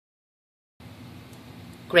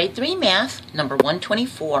Grade 3 Math, number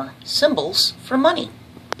 124, Symbols for Money.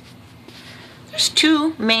 There's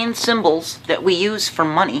two main symbols that we use for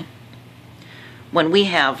money. When we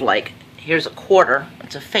have, like, here's a quarter,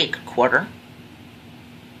 it's a fake quarter,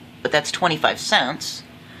 but that's 25 cents.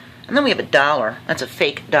 And then we have a dollar, that's a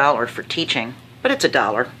fake dollar for teaching, but it's a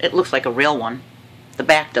dollar. It looks like a real one. The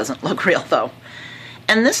back doesn't look real, though.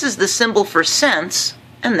 And this is the symbol for cents,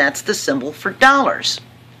 and that's the symbol for dollars.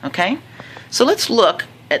 Okay? So let's look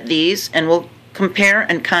at these and we'll compare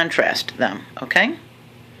and contrast them, okay?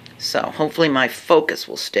 So hopefully my focus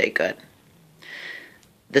will stay good.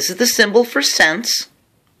 This is the symbol for cents.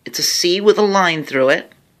 It's a C with a line through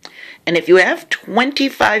it. And if you have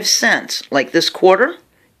 25 cents, like this quarter,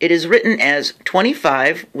 it is written as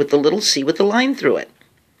 25 with the little C with the line through it.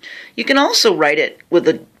 You can also write it with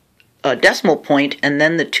a decimal point and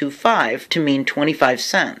then the 25 to mean 25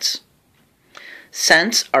 cents.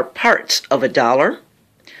 Cents are parts of a dollar.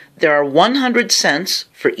 There are 100 cents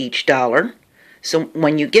for each dollar. So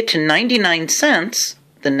when you get to 99 cents,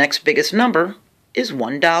 the next biggest number is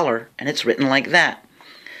 $1, and it's written like that.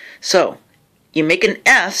 So you make an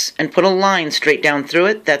S and put a line straight down through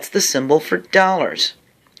it. That's the symbol for dollars.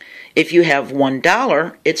 If you have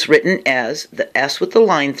 $1, it's written as the S with the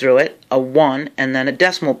line through it, a 1, and then a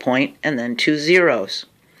decimal point, and then 2 zeros.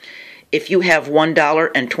 If you have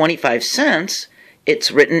 $1.25,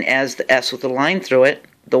 it's written as the S with the line through it,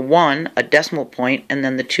 the 1, a decimal point, and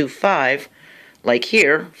then the 2.5, like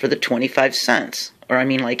here, for the 25 cents. Or I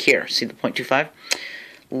mean like here, see the 0.25?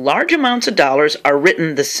 Large amounts of dollars are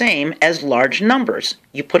written the same as large numbers.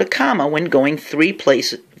 You put a comma when going 3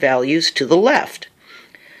 place values to the left.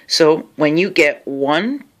 So when you get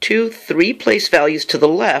 1, 2, 3 place values to the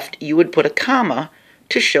left, you would put a comma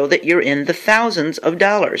to show that you're in the thousands of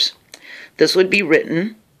dollars. This would be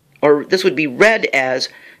written, or this would be read as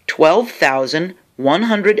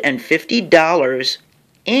 $12,150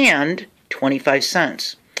 and 25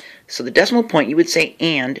 cents. So the decimal point you would say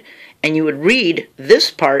and you would read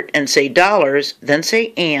this part and say dollars, then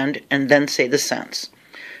say and then say the cents.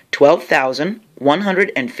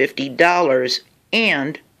 $12,150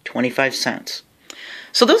 and 25 cents.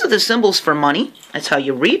 So those are the symbols for money. That's how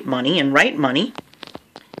you read money and write money.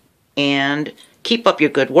 And keep up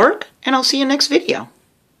your good work, and I'll see you next video.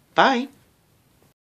 Bye.